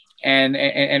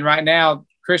And right now,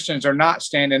 Christians are not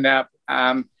standing up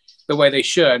the way they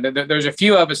should. There's a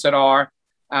few of us that are.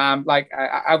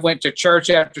 I went to church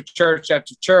after church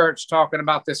after church talking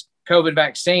about this COVID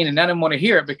vaccine, and none of them want to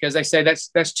hear it because they say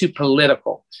that's too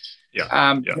political.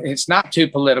 It's not too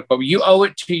political. You owe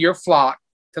it to your flock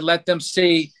to let them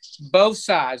see both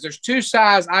sides. There's two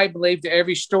sides, I believe, to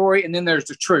every story, and then there's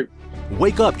the truth.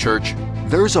 Wake up, church.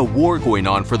 There's a war going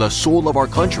on for the soul of our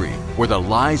country, where the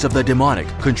lies of the demonic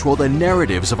control the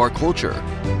narratives of our culture.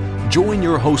 Join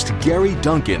your host, Gary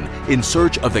Duncan, in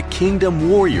search of the kingdom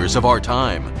warriors of our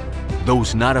time.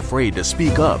 Those not afraid to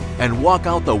speak up and walk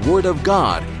out the word of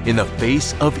God in the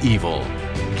face of evil.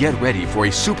 Get ready for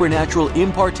a supernatural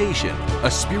impartation,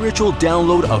 a spiritual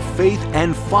download of faith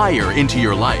and fire into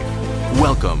your life.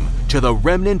 Welcome to the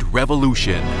Remnant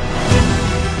Revolution.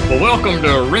 Well, welcome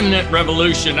to Remnant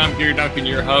Revolution. I'm Gary Duncan,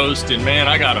 your host, and man,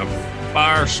 I got a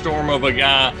firestorm of a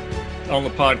guy on the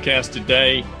podcast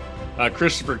today.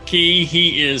 Christopher Key.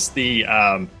 He is the,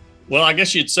 I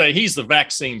guess you'd say he's the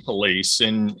vaccine police.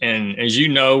 And as you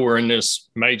know, we're in this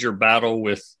major battle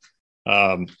with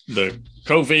the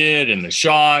COVID and the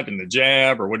shot and the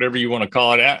jab, or whatever you want to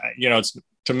call it.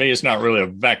 To me, it's not really a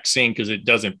vaccine because it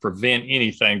doesn't prevent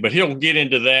anything, but he'll get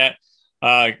into that.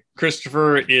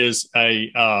 Christopher is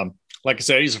like I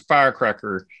said, he's a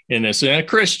firecracker in this, and a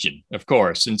Christian, of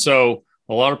course. And so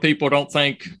a lot of people don't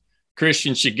think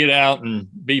Christians should get out and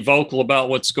be vocal about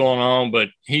what's going on, but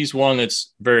he's one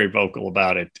that's very vocal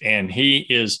about it. And he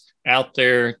is out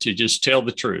there to just tell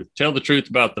the truth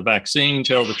about the vaccine,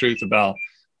 tell the truth about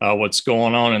what's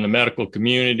going on in the medical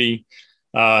community.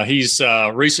 He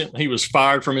was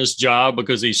fired from his job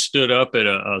because he stood up at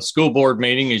a school board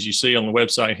meeting, as you see on the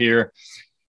website here.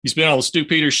 He's been on the Stu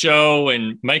Peters show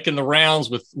and making the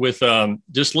rounds with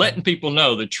just letting people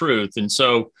know the truth. And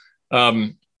so,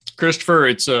 Christopher,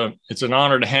 it's an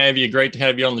honor to have you. Great to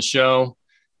have you on the show.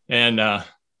 And,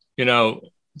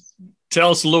 tell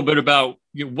us a little bit about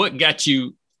what got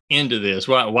you into this.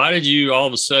 Why did you all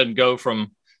of a sudden go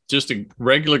from just a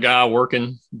regular guy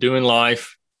working, doing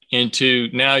life,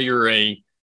 into now you're a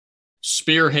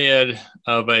spearhead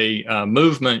of a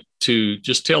movement to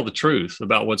just tell the truth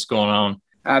about what's going on?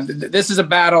 This is a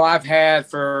battle I've had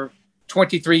for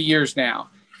 23 years now.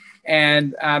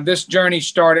 And this journey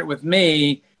started with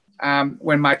me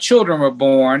when my children were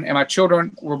born, and my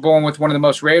children were born with one of the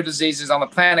most rare diseases on the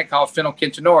planet called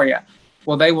phenylketonuria.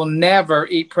 Well, they will never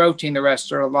eat protein the rest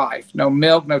of their life. No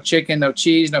milk, no chicken, no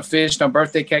cheese, no fish, no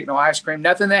birthday cake, no ice cream.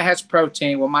 Nothing that has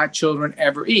protein will my children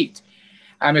ever eat.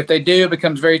 If they do, it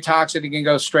becomes very toxic. It can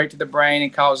go straight to the brain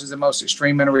and causes the most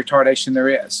extreme mental retardation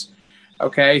there is.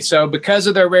 Okay, so because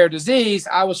of their rare disease,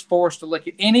 I was forced to look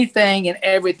at anything and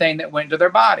everything that went into their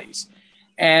bodies.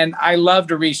 And I love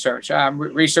to research.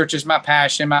 Research is my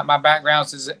passion. My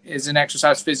background is in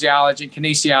exercise physiology,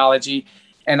 kinesiology,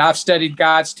 and I've studied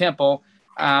God's temple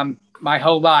my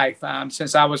whole life,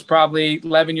 since I was probably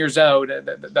 11 years old.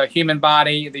 The human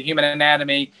body, the human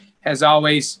anatomy has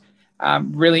always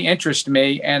really interested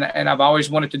me, and I've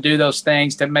always wanted to do those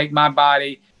things to make my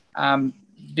body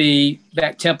be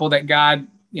that temple that God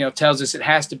tells us it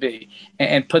has to be,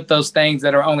 and put those things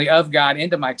that are only of God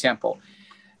into my temple.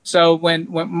 So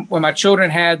when my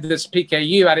children had this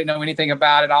PKU, I didn't know anything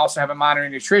about it. I also have a minor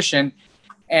in nutrition.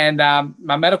 And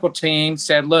my medical team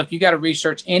said, look, you got to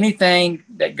research anything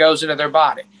that goes into their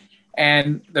body.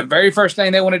 And the very first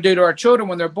thing they want to do to our children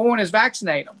when they're born is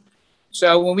vaccinate them.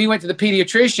 So when we went to the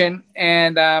pediatrician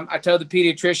and I told the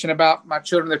pediatrician about my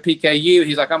children, their PKU,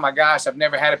 he's like, oh my gosh, I've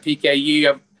never had a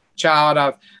PKU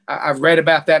child. I've read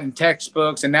about that in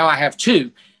textbooks, and now I have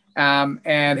two.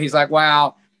 And he's like,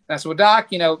 wow. And I said, well, Doc,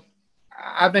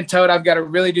 I've been told I've got to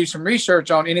really do some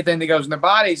research on anything that goes in their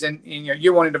bodies. And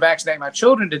you're wanting to vaccinate my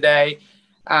children today.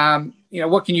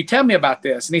 What can you tell me about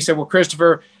this? And he said, well,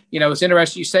 Christopher, it's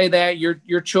interesting you say that.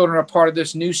 Your children are part of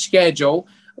this new schedule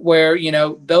where,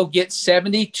 they'll get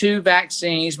 72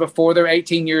 vaccines before they're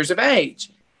 18 years of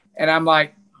age. And I'm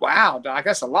like, wow, Doc,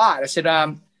 that's a lot. I said,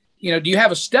 do you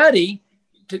have a study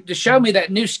to show me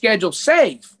that new schedule's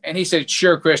safe? And he said,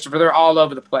 sure, Christopher, they're all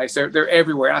over the place. They're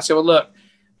everywhere. And I said, well, look,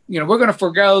 we're going to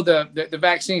forego the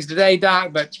vaccines today,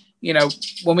 Doc, but,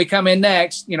 when we come in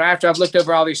next, after I've looked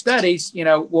over all these studies,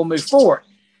 we'll move forward.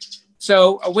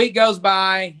 So a week goes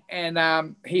by,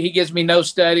 and he gives me no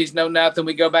studies, no nothing.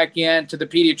 We go back in to the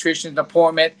pediatrician's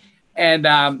appointment, and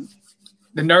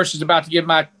the nurse is about to give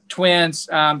my twins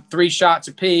 3 shots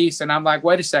apiece. And I'm like,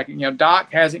 wait a second,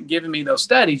 Doc hasn't given me those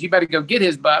studies. You better go get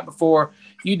his butt before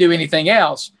you do anything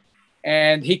else.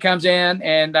 And he comes in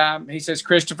and he says,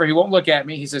 Christopher, he won't look at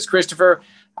me. He says, Christopher,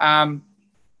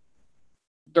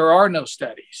 there are no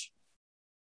studies.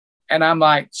 And I'm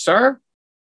like, sir?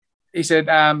 He said,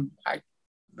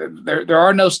 there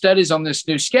are no studies on this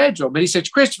new schedule. But he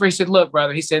said, Christopher, he said, look,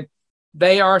 brother, he said,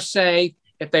 they are safe.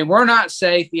 If they were not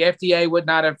safe, the FDA would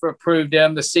not have approved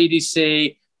them, the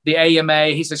CDC, the AMA.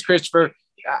 He says, Christopher,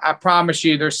 I promise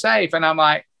you they're safe. And I'm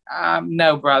like,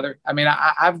 no, brother. I mean,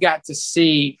 I've got to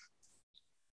see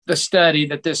the study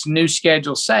that this new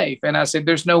schedule's safe. And I said,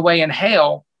 there's no way in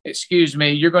hell, excuse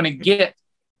me, you're going to get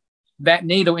that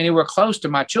needle anywhere close to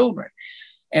my children.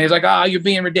 And he's like, oh, you're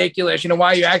being ridiculous. You know,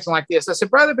 why are you acting like this? I said,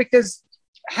 brother, because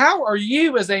how are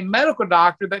you as a medical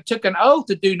doctor that took an oath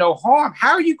to do no harm?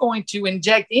 How are you going to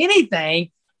inject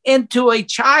anything into a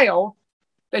child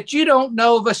that you don't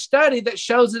know of a study that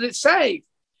shows that it's safe?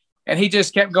 And he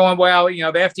just kept going, well, you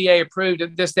know, the FDA approved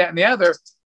it, this, that, and the other.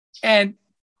 And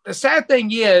the sad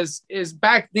thing is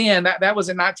back then, that was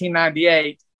in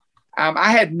 1998,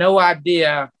 I had no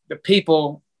idea the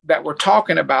people that were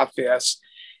talking about this,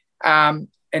 and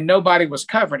nobody was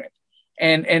covering it.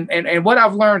 And what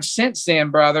I've learned since then,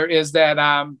 brother, is that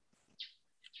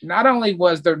not only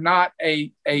was there not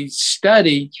a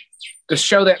study to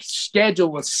show that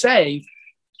schedule was safe,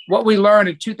 what we learned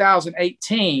in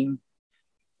 2018,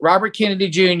 Robert Kennedy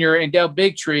Jr. and Del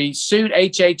Bigtree sued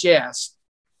HHS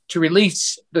to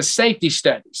release the safety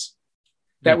studies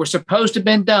that were supposed to have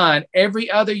been done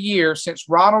every other year since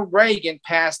Ronald Reagan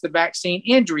passed the Vaccine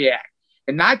Injury Act.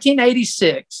 In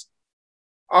 1986,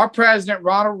 our president,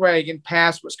 Ronald Reagan,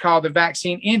 passed what's called the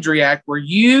Vaccine Injury Act, where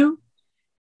you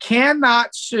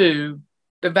cannot sue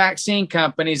the vaccine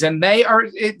companies and they are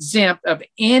exempt of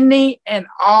any and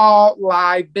all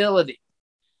liability.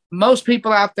 Most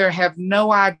people out there have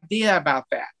no idea about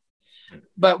that.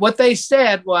 But what they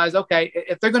said was, okay,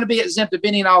 if they're going to be exempt of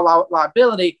any and all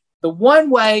liability, the one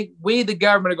way we, the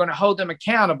government, are going to hold them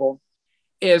accountable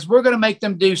is we're going to make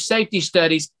them do safety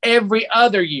studies every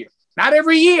other year. Not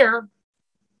every year,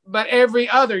 but every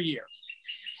other year.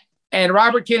 And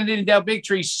Robert Kennedy and Del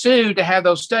Bigtree sued to have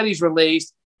those studies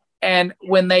released. And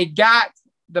when they got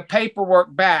the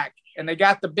paperwork back and they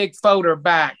got the big folder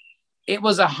back, it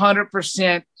was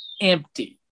 100%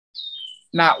 empty.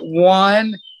 Not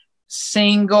one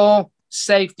single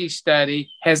safety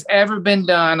study has ever been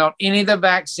done on any of the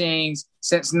vaccines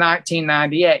since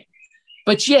 1998.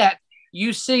 But yet,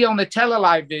 you see on the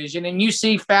television and you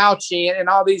see Fauci and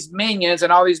all these minions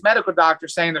and all these medical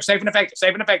doctors saying they're safe and effective,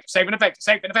 safe and effective, safe and effective,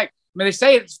 safe and effective. I mean, they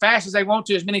say it as fast as they want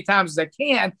to, as many times as they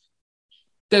can,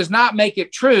 does not make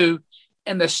it true.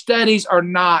 And the studies are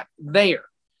not there.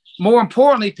 More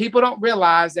importantly, people don't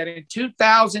realize that in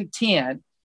 2010,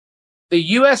 the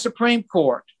U.S. Supreme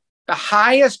Court, the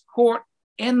highest court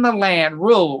in the land,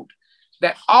 ruled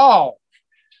that all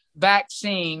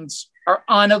vaccines are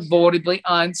unavoidably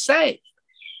unsafe.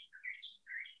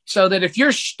 So that if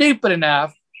you're stupid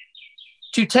enough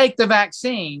to take the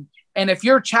vaccine, and if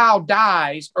your child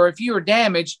dies or if you are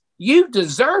damaged, you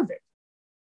deserve it.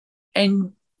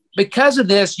 And because of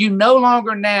this, you no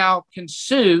longer now can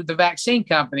sue the vaccine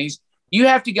companies. You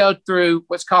have to go through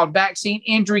what's called vaccine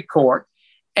injury court,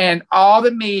 and all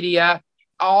the media,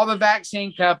 all the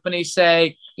vaccine companies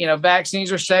say, you know,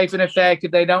 vaccines are safe and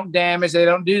effective. They don't damage. They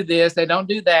don't do this. They don't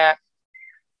do that.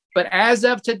 But as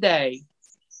of today,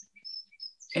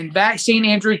 in vaccine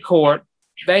injury court,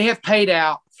 they have paid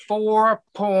out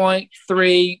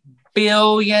 $4.3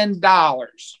 billion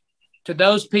to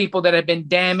those people that have been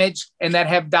damaged and that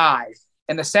have died.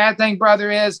 And the sad thing, brother,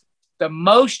 is the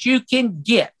most you can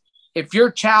get if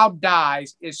your child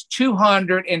dies is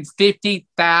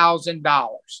 $250,000.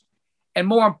 And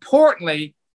more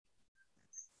importantly,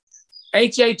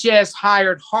 HHS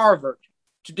hired Harvard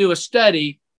to do a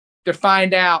study to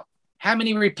find out how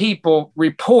many people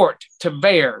report to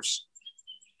VAERS.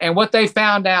 And what they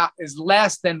found out is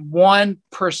less than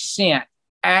 1%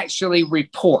 actually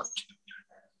report.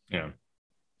 Yeah.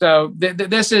 So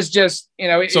this is just, you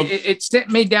know, it sent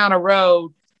me down a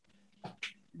road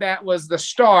that was the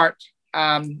start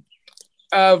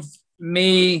of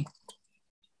me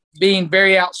being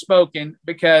very outspoken,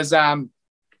 because I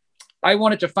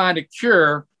wanted to find a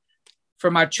cure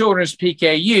for my children's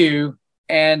PKU.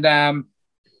 And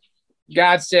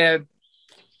God said,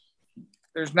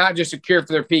 there's not just a cure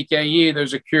for their PKU,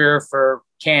 there's a cure for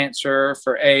cancer,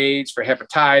 for AIDS, for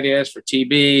hepatitis, for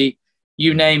TB,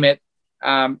 you name it.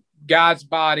 God's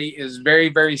body is very,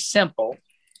 very simple.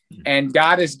 And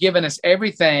God has given us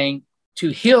everything to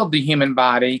heal the human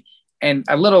body. And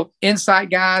a little insight,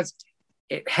 guys,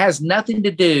 it has nothing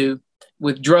to do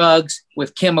with drugs,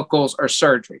 with chemicals, or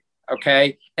surgery.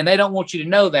 Okay. And they don't want you to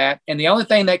know that. And the only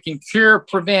thing that can cure,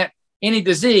 prevent any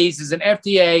disease is an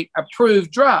FDA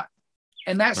approved drug.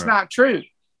 And that's not true.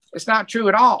 It's not true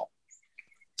at all.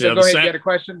 So go ahead, get a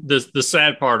question. The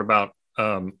sad part about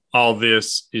all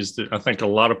this is that I think a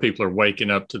lot of people are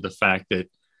waking up to the fact that,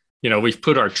 we've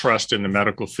put our trust in the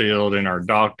medical field and our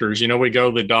doctors. We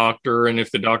go to the doctor, and if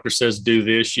the doctor says do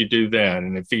this, you do that,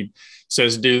 and if he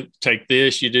says take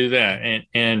this, you do that,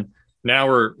 and now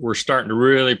we're starting to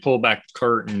really pull back the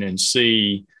curtain and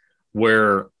see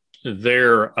where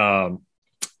their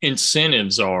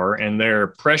incentives are and their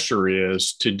pressure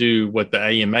is to do what the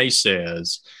AMA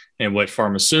says and what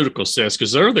pharmaceutical says,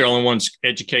 because they're the only ones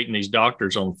educating these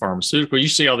doctors on pharmaceutical. You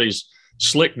see all these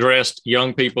slick dressed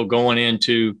young people going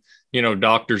into,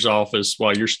 doctor's office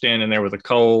while you're standing there with a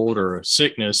cold or a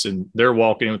sickness, and they're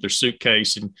walking in with their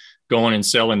suitcase and going and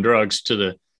selling drugs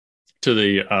to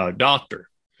the doctor.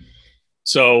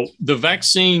 So the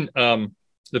vaccine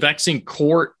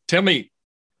court, tell me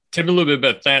a little bit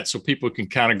about that so people can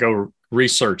kind of go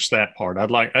research that part.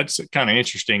 That's kind of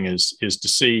interesting is to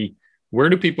see, where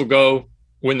do people go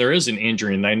when there is an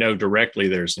injury and they know directly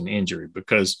there's an injury?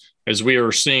 Because as we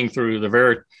are seeing through the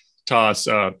Veritas,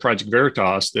 Project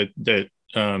Veritas, that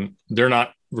they're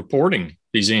not reporting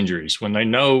these injuries when they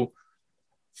know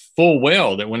full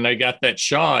well that when they got that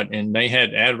shot and they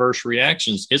had adverse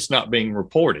reactions, it's not being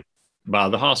reported by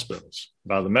the hospitals,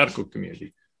 by the medical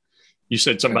community. You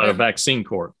said something about a vaccine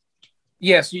court.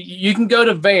 Yes, you can go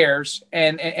to VAERS,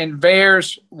 and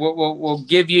VAERS will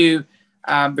give you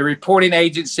the reporting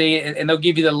agency, and they'll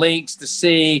give you the links to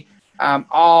see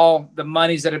all the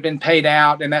monies that have been paid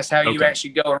out, and that's how you actually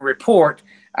go and report.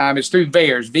 It's through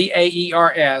VAERS,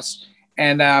 VAERS,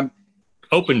 and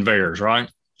Open VAERS, right?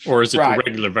 Or is it the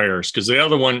regular VAERS? Because the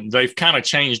other one, they've kind of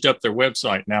changed up their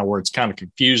website now, where it's kind of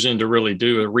confusing to really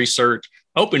do a research.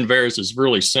 Open VAERS is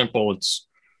really simple. It's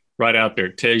right out there.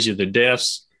 It tells you the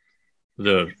deaths,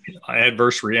 the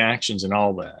adverse reactions, and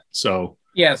all that. So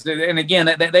yes, and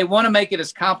again, they want to make it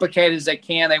as complicated as they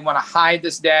can. They want to hide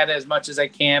this data as much as they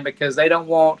can because they don't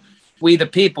want we the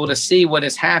people to see what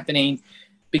is happening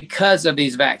because of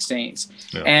these vaccines.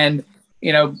 Yeah. And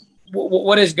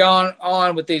what has gone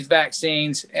on with these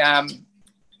vaccines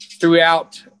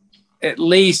throughout at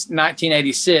least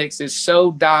 1986 is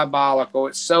so diabolical.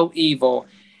 It's so evil.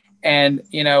 And,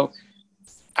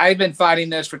 I've been fighting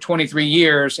this for 23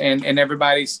 years and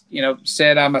everybody's,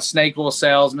 said I'm a snake oil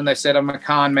salesman. They said I'm a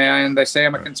con man. They say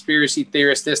I'm a conspiracy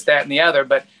theorist, this, that, and the other.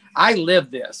 But I live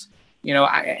this,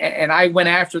 and I went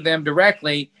after them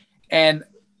directly. And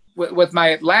with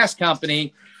my last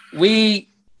company, we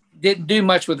didn't do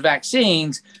much with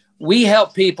vaccines. We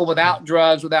helped people without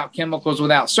drugs, without chemicals,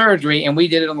 without surgery. And we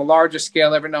did it on the largest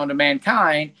scale ever known to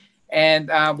mankind.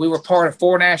 And we were part of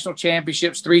 4 national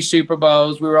championships, 3 Super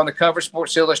Bowls. We were on the cover of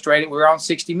Sports Illustrated. We were on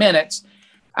 60 Minutes.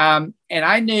 And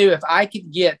I knew if I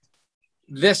could get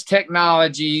this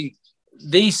technology,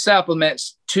 these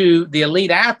supplements to the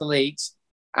elite athletes,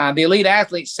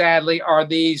 sadly, are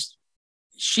these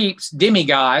sheep's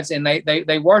demigods, and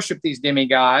they worship these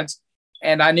demigods.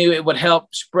 And I knew it would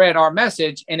help spread our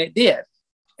message, and it did.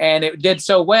 And it did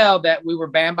so well that we were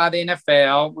banned by the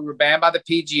NFL. We were banned by the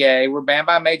PGA. We were banned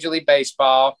by Major League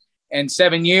Baseball. And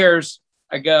 7 years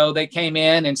ago, they came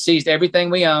in and seized everything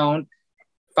we owned,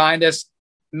 fined us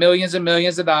millions and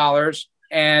millions of dollars.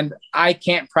 And I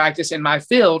can't practice in my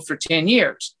field for 10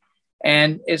 years.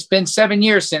 And it's been 7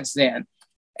 years since then.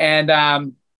 And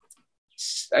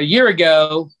a year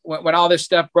ago, when all this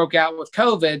stuff broke out with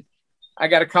COVID, I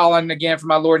got a call in again from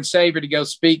my Lord and Savior to go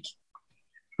speak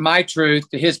my truth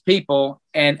to his people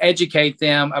and educate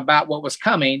them about what was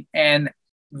coming. And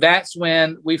that's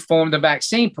when we formed the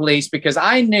Vaccine Police, because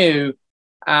I knew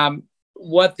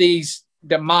what these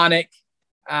demonic,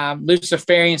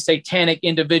 Luciferian, satanic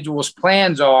individuals'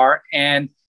 plans are. And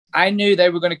I knew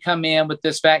they were going to come in with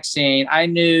this vaccine. I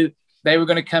knew they were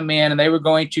going to come in and they were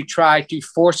going to try to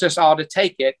force us all to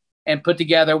take it and put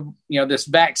together, this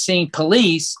vaccine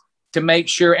police to make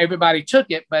sure everybody took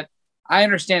it. But I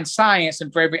understand science,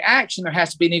 and for every action, there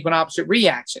has to be an equal and opposite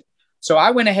reaction. So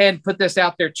I went ahead and put this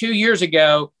out there 2 years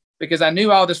ago because I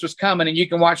knew all this was coming. And you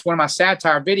can watch one of my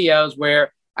satire videos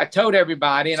where I told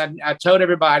everybody, and I told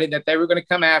everybody that they were going to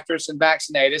come after us and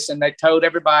vaccinate us. And they told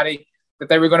everybody that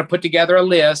they were going to put together a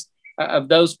list of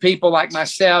those people like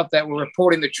myself that were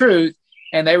reporting the truth.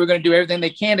 And they were going to do everything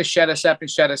they can to shut us up and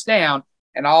shut us down.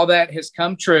 And all that has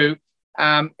come true.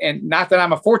 And not that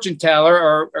I'm a fortune teller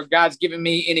or God's given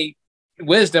me any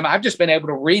wisdom. I've just been able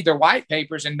to read their white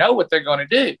papers and know what they're going to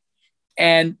do.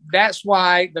 And that's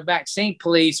why the Vaccine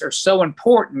Police are so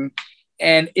important.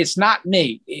 And it's not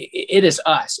me. It is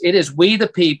us. It is we the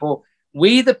people.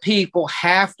 We the people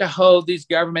have to hold these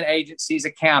government agencies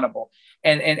accountable.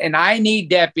 And I need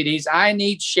deputies, I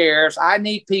need sheriffs, I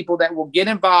need people that will get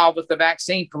involved with the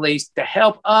vaccine police to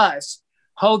help us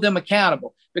hold them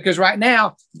accountable. Because right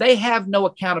now, they have no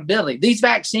accountability. These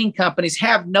vaccine companies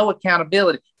have no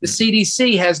accountability. The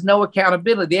CDC has no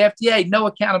accountability. The FDA, no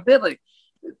accountability.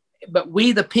 But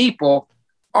we, the people,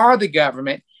 are the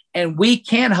government, and we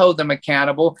can hold them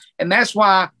accountable. And that's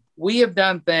why we have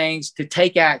done things to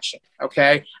take action.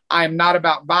 Okay. I'm not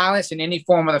about violence in any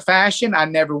form of the fashion. I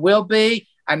never will be.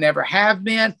 I never have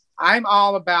been. I'm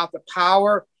all about the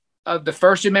power of the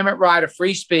First Amendment right of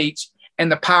free speech and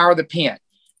the power of the pen.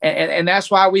 And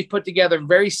that's why we put together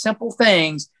very simple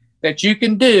things that you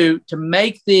can do to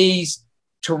make these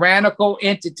tyrannical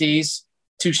entities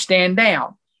to stand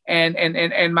down.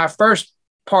 And my first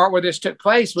part where this took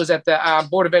place was at the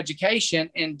Board of Education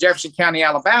in Jefferson County,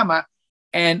 Alabama.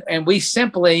 And we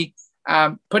simply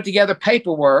put together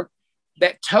paperwork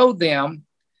that told them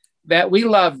that we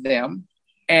love them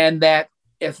and that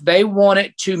if they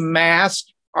wanted to mask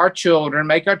our children,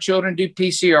 make our children do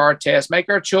PCR tests, make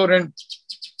our children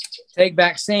take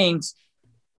vaccines,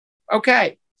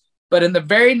 okay. But in the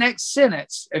very next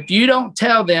sentence, if you don't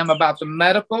tell them about the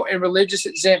medical and religious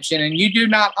exemption and you do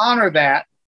not honor that,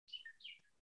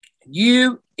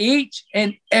 you, each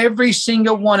and every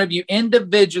single one of you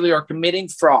individually are committing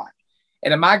fraud.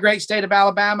 And in my great state of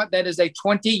Alabama, that is a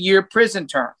 20-year prison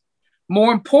term.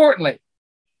 More importantly,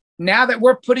 now that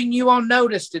we're putting you on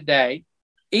notice today,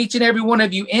 each and every one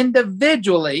of you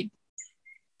individually,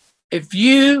 if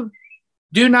you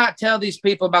do not tell these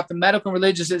people about the medical and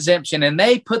religious exemption and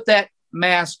they put that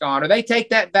mask on or they take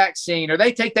that vaccine or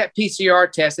they take that PCR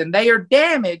test and they are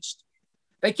damaged,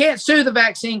 they can't sue the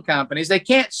vaccine companies. They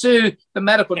can't sue the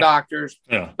medical doctors,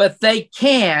 but they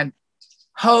can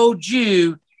hold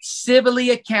you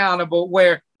civilly accountable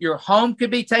where your home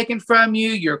could be taken from you,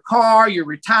 your car, your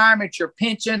retirement, your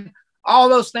pension, all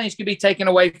those things could be taken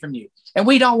away from you. And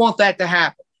we don't want that to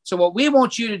happen. So what we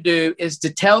want you to do is to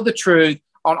tell the truth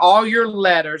on all your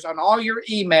letters, on all your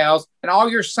emails, and all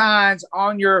your signs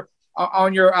on your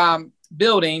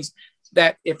buildings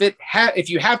that if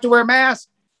you have to wear a mask,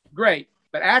 great.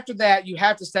 But after that, you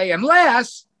have to say,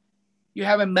 unless you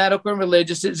have a medical and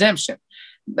religious exemption.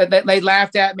 They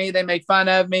laughed at me. They made fun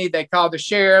of me. They called the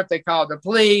sheriff. They called the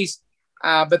police.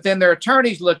 But then their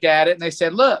attorneys looked at it and they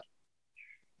said, look,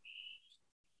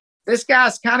 this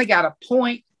guy's kind of got a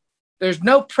point. There's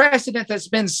no precedent that's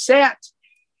been set.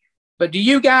 But do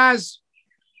you guys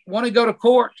want to go to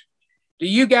court? Do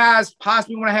you guys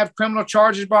possibly want to have criminal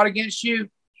charges brought against you?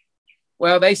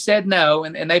 Well, they said no.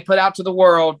 And they put out to the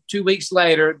world 2 weeks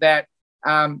later that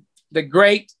the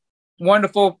great,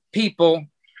 wonderful people,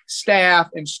 staff,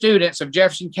 and students of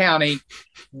Jefferson County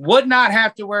would not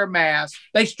have to wear masks.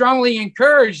 They strongly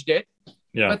encouraged it,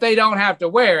 but they don't have to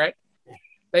wear it.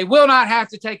 They will not have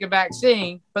to take a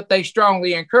vaccine, but they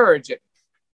strongly encourage it.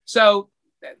 So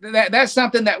that's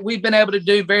something that we've been able to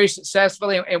do very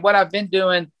successfully. And what I've been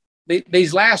doing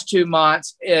these last 2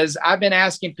 months is I've been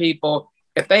asking people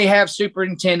if they have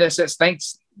superintendents that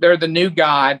thinks they're the new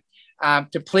God,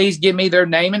 to please give me their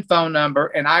name and phone number,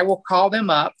 and I will call them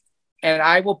up and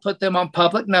I will put them on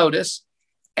public notice.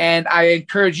 And I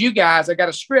encourage you guys, I got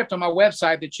a script on my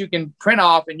website that you can print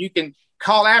off and you can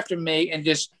call after me and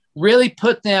just really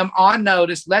put them on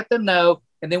notice, let them know.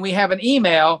 And then we have an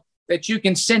email that you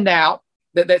can send out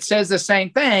that says the same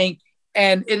thing.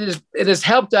 And it has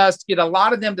helped us to get a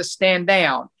lot of them to stand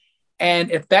down.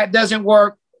 And if that doesn't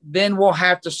work, then we'll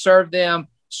have to serve them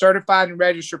certified and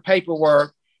registered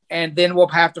paperwork. And then we'll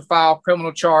have to file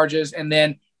criminal charges. And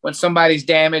then when somebody's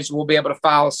damaged, we'll be able to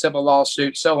file a civil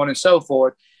lawsuit, so on and so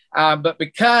forth. But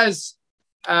because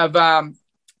of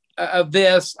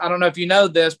this, I don't know if you know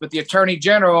this, but the Attorney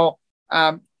General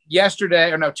 2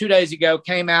 days ago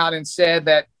came out and said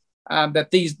that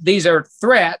these are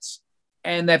threats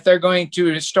and that they're going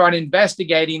to start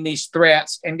investigating these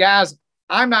threats. And guys,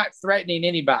 I'm not threatening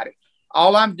anybody.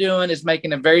 All I'm doing is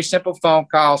making a very simple phone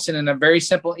call, sending a very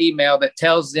simple email that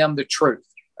tells them the truth.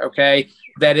 Okay.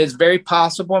 That is very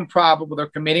possible and probable they're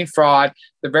committing fraud.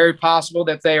 They're very possible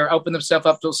that they are opening themselves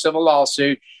up to a civil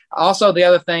lawsuit. Also, the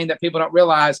other thing that people don't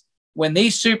realize, when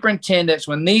these superintendents,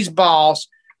 when these boss,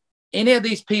 any of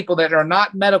these people that are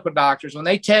not medical doctors, when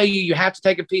they tell you you have to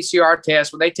take a PCR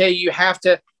test, when they tell you have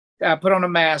to put on a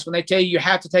mask, when they tell you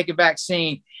have to take a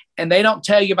vaccine, and they don't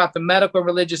tell you about the medical and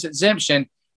religious exemption,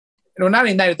 not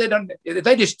even that, if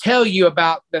they just tell you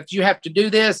about that you have to do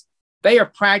this, they are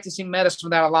practicing medicine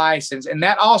without a license. And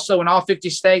that also in all 50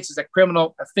 states is a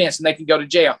criminal offense and they can go to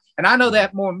jail. And I know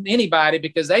that more than anybody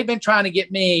because they've been trying to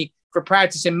get me for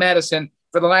practicing medicine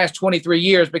for the last 23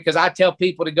 years because I tell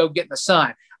people to go get in the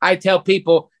sun. I tell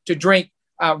people to drink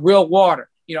real water.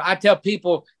 I tell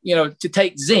people, to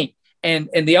take zinc. And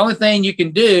the only thing you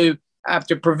can do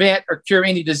to prevent or cure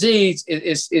any disease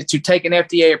is to take an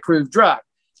FDA approved drug.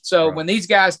 So when these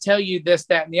guys tell you this,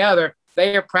 that, and the other,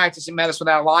 they are practicing medicine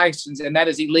without a license, and that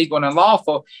is illegal and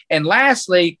unlawful. And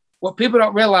lastly, what people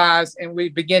don't realize, and we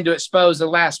begin to expose the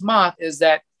last month, is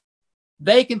that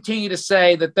they continue to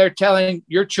say that they're telling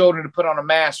your children to put on a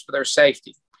mask for their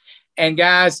safety. And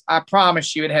guys, I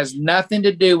promise you, it has nothing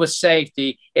to do with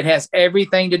safety. It has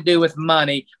everything to do with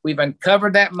money. We've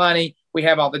uncovered that money. We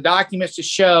have all the documents to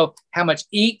show how much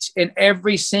each and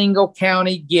every single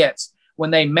county gets.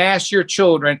 When they mask your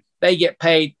children, they get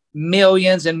paid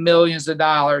millions and millions of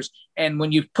dollars. And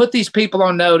when you put these people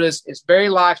on notice, it's very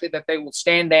likely that they will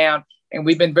stand down. And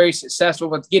we've been very successful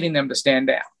with getting them to stand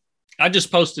down. I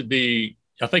just posted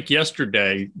I think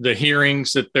yesterday, the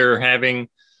hearings that they're having,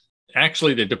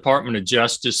 actually the Department of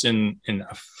Justice, and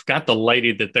I forgot the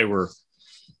lady that they were,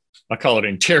 I call it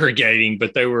interrogating,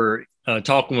 but they were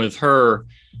talking with her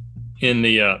in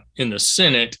the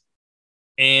Senate.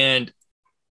 And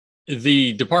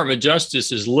the Department of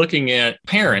Justice is looking at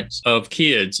parents of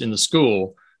kids in the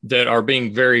school that are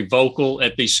being very vocal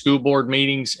at these school board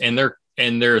meetings, and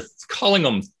they're calling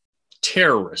them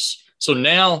terrorists. So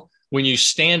now when you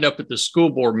stand up at the school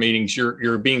board meetings,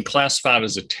 you're being classified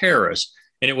as a terrorist.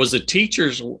 And it was the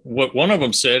teachers. What one of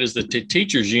them said is that the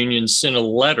teachers union sent a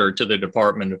letter to the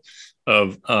Department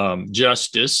of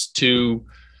Justice to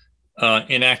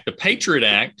enact the Patriot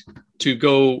Act to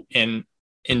go and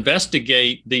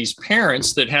investigate these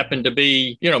parents that happen to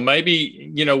be,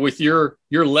 maybe, with your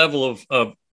level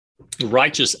of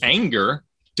righteous anger,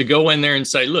 to go in there and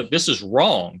say, look, this is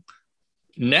wrong.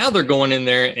 Now they're going in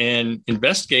there and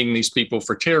investigating these people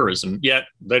for terrorism, yet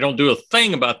they don't do a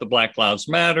thing about the Black Lives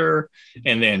Matter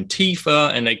and the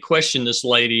Antifa, and they question this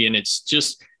lady. And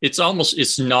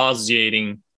it's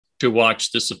nauseating to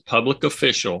watch this public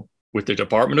official with the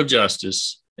Department of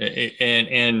Justice.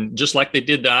 And just like they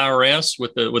did the IRS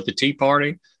with the Tea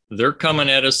Party, they're coming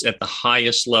at us at the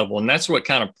highest level. And that's what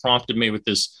kind of prompted me with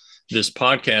this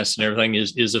podcast and everything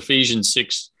is Ephesians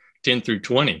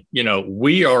 6:10-20.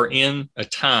 We are in a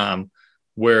time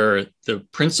where the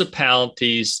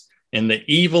principalities and the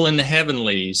evil in the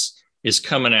heavenlies is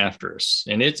coming after us.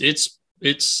 And it's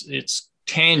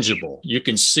tangible. You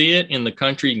can see it in the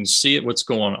country. You can see it, what's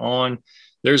going on.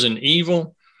 There's an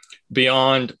evil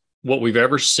beyond what we've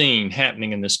ever seen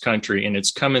happening in this country. And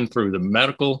it's coming through the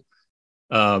medical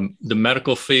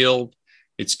field.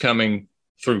 It's coming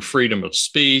through freedom of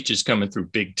speech. It's coming through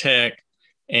big tech.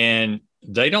 And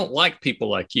they don't like people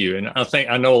like you. And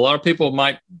I know a lot of people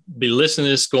might be listening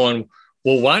to this going,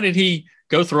 well, why did he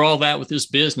go through all that with his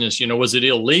business? Was it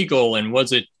illegal? And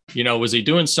was he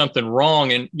doing something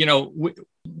wrong? And,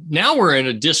 now we're in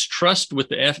a distrust with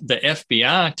the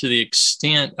FBI to the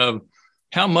extent of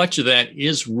how much of that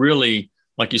is really,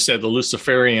 like you said, the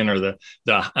Luciferian or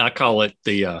I call it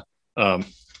the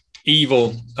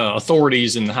evil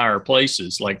authorities in the higher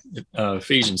places, like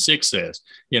Ephesians 6 says.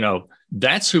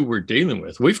 That's who we're dealing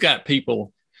with. We've got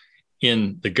people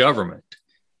in the government,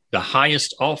 the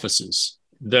highest offices,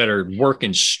 that are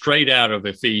working straight out of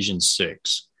Ephesians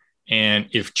 6. And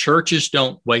if churches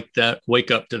don't wake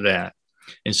up to that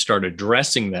and start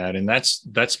addressing that, and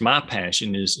that's my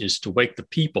passion is to wake the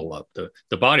people up,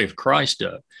 the body of Christ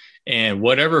up, and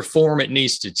whatever form it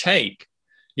needs to take.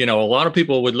 A lot of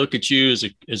people would look at you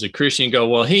as a Christian and go,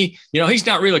 well, he's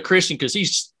not really a Christian because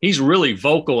he's really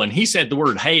vocal. And he said the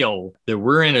word hail. That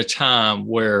we're in a time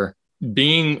where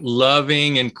being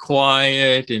loving and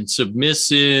quiet and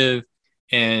submissive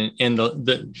and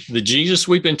the Jesus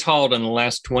we've been taught in the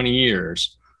last 20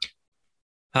 years,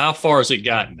 how far has it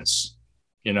gotten us?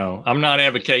 I'm not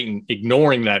advocating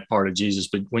ignoring that part of Jesus,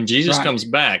 but when Jesus comes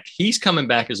back, he's coming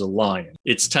back as a lion.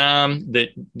 It's time that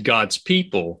God's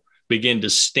people begin to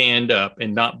stand up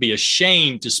and not be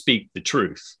ashamed to speak the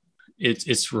truth.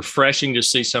 It's refreshing to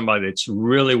see somebody that's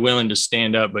really willing to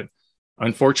stand up. But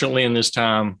unfortunately, in this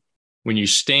time, when you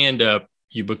stand up,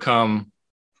 you become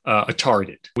a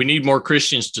target. We need more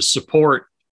Christians to support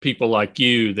people like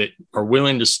you that are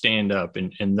willing to stand up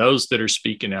and those that are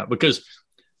speaking out, because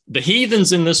the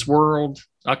heathens in this world,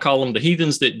 I call them the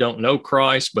heathens that don't know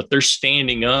Christ, but they're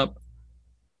standing up,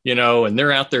 and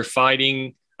they're out there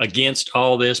fighting against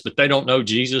all this, but they don't know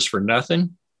Jesus for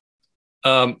nothing.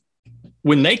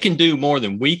 When they can do more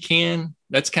than we can,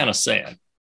 that's kind of sad.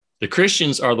 The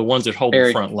Christians are the ones that hold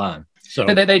the front line. So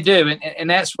they do. And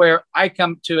that's where I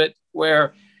come to it,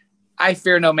 where I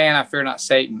fear no man, I fear not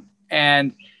Satan.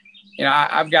 And,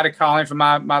 I've got a calling from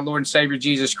my Lord and Savior,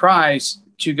 Jesus Christ,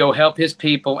 to go help his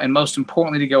people. And most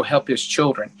importantly, to go help his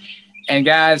children. And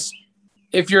guys,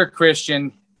 if you're a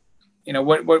Christian, you know,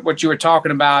 what you were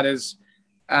talking about is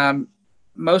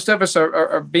most of us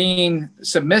are being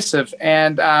submissive,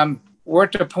 and we're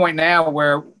at the point now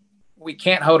where we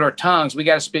can't hold our tongues. We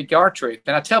got to speak our truth.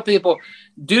 And I tell people,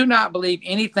 do not believe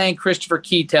anything Christopher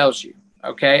Key tells you.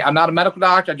 Okay. I'm not a medical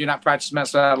doctor. I do not practice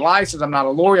medicine without a license. I'm not a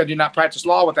lawyer. I do not practice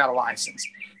law without a license.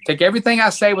 Take everything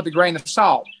I say with a grain of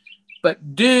salt,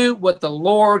 but do what the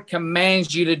Lord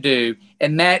commands you to do.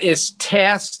 And that is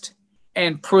test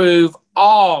and prove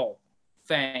all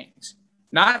things,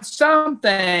 not some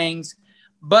things,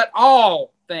 but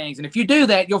all things. And if you do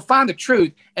that, you'll find the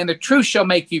truth, and the truth shall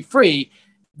make you free.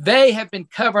 They have been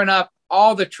covering up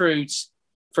all the truths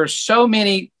for so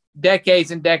many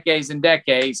decades and decades and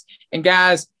decades. And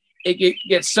guys, it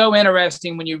gets so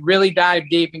interesting when you really dive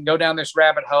deep and go down this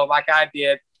rabbit hole like I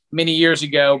did many years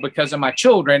ago because of my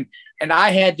children. And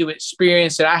I had to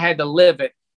experience it. I had to live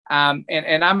it.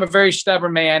 And I'm a very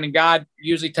stubborn man, and God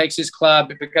usually takes his club,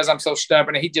 but because I'm so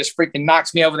stubborn, he just freaking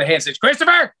knocks me over the head and says,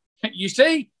 Christopher, you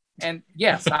see? And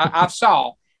yes, I've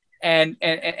saw, and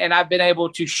I've been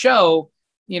able to show,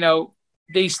 you know,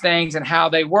 these things and how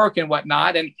they work and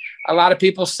whatnot. And a lot of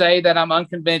people say that I'm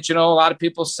unconventional. A lot of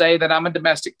people say that I'm a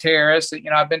domestic terrorist. You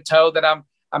know, I've been told that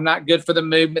I'm not good for the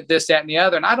movement, this, that, and the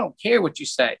other. And I don't care what you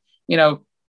say, you know,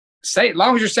 say, as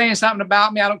long as you're saying something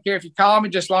about me, I don't care if you call me,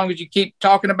 just as long as you keep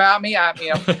talking about me. I'm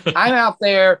out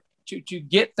there to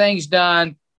get things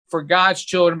done for God's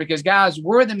children, because guys,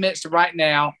 we're in the midst of right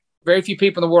now, very few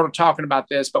people in the world are talking about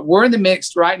this, but we're in the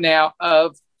midst right now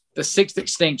of the sixth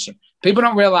extinction. People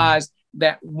don't realize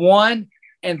that 1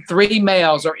 in 3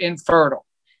 males are infertile.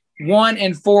 1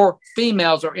 in 4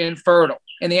 females are infertile.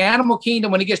 In the animal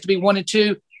kingdom, when it gets to be 1 and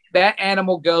 2, that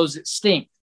animal goes extinct.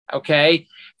 Okay.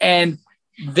 And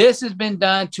this has been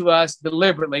done to us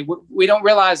deliberately. We don't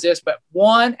realize this, but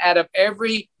 1 out of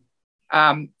every,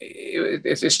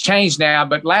 it's changed now,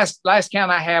 but last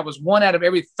count I had was 1 out of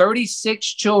every 36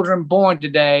 children born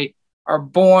today are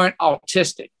born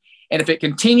autistic. And if it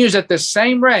continues at the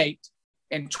same rate,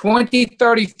 in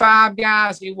 2035,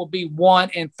 guys, it will be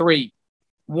 1 in 3.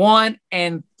 1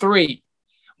 in 3.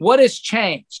 What has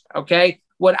changed? Okay.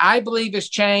 What I believe has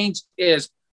changed is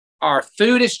our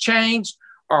food has changed,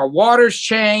 our water's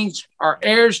changed, our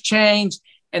air's changed,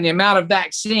 and the amount of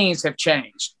vaccines have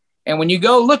changed. And when you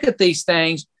go look at these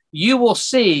things, you will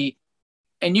see,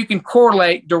 and you can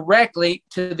correlate directly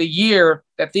to the year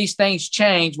that these things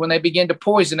change when they begin to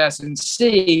poison us, and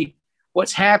see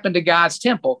what's happened to God's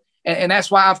temple. And that's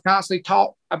why I've constantly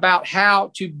taught about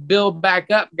how to build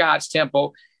back up God's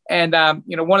temple. And,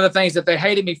 you know, one of the things that they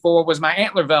hated me for was my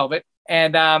antler velvet.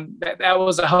 And that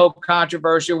was a whole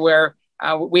controversy where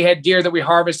we had deer that we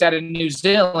harvested out of New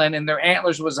Zealand, and their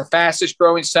antlers was the fastest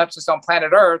growing substance on planet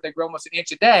Earth. They grew almost an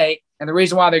inch a day. And the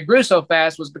reason why they grew so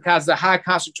fast was because of the high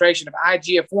concentration of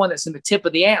IGF-1 that's in the tip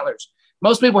of the antlers.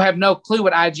 Most people have no clue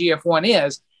what IGF-1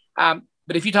 is.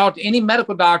 But if you talk to any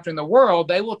medical doctor in the world,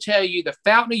 they will tell you the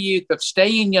fountain of youth of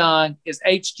staying young is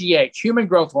HGH, human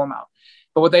growth hormone.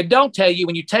 But what they don't tell you,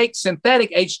 when you take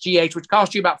synthetic HGH, which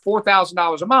costs you about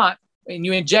 $4,000 a month, and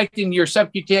you inject in your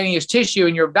subcutaneous tissue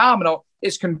in your abdominal,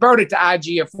 it's converted to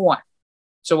IGF-1.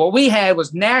 So what we had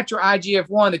was natural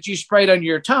IGF-1 that you sprayed under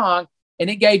your tongue, and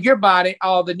it gave your body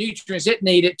all the nutrients it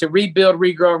needed to rebuild,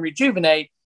 regrow, and rejuvenate.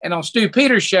 And on Stu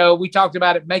Peters' show, we talked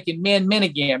about it making men men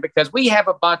again, because we have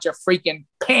a bunch of freaking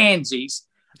pansies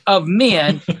of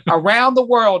men around the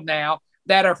world now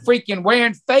that are freaking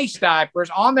wearing face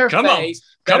diapers on their face,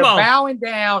 that are bowing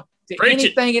down to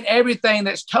anything and everything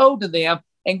that's told to them.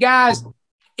 And guys,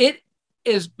 it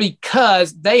is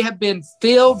because they have been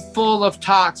filled full of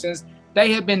toxins.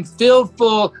 They have been filled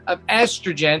full of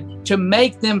estrogen to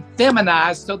make them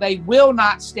feminized so they will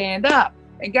not stand up.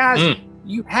 And guys,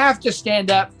 you have to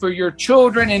stand up for your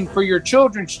children and for your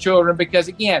children's children, because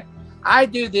again, I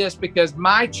do this because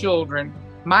my children,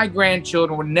 my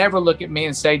grandchildren would never look at me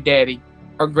and say, Daddy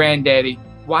or Granddaddy,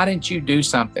 why didn't you do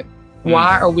something?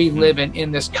 Why are we living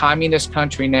in this communist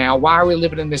country now? Why are we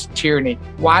living in this tyranny?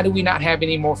 Why do we not have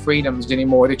any more freedoms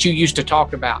anymore that you used to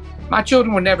talk about? My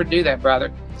children will never do that,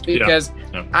 brother, because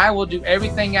I will do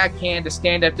everything I can to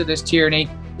stand up to this tyranny.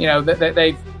 You know,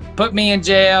 they've put me in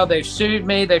jail. They've sued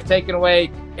me. They've taken away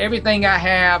everything I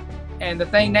have. And the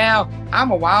thing now,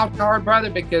 I'm a wild card, brother,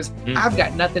 because I've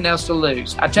got nothing else to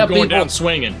lose. I tell people, down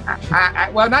swinging.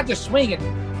 Well, not just swinging.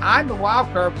 I'm the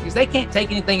wild card because they can't take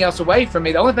anything else away from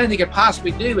me. The only thing they could possibly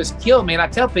do is kill me. And I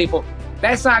tell people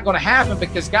that's not going to happen,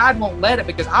 because God won't let it,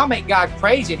 because I'll make God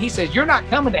crazy. And he says, you're not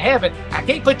coming to heaven. I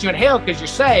can't put you in hell because you're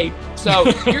saved. So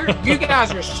you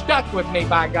guys are stuck with me,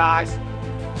 by guys.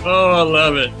 Oh, I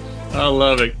love it. I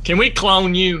love it. Can we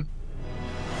clone you?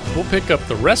 We'll pick up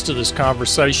the rest of this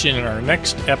conversation in our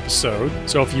next episode.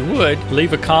 So if you would,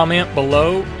 leave a comment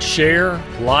below, share,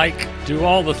 like, do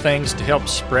all the things to help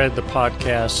spread the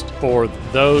podcast for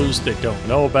those that don't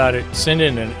know about it. Send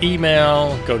in an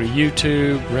email, go to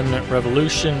YouTube, Remnant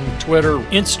Revolution, Twitter,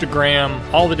 Instagram,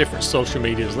 all the different social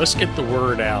medias. Let's get the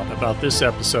word out about this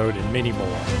episode and many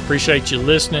more. Appreciate you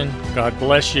listening. God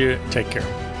bless you. Take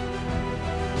care.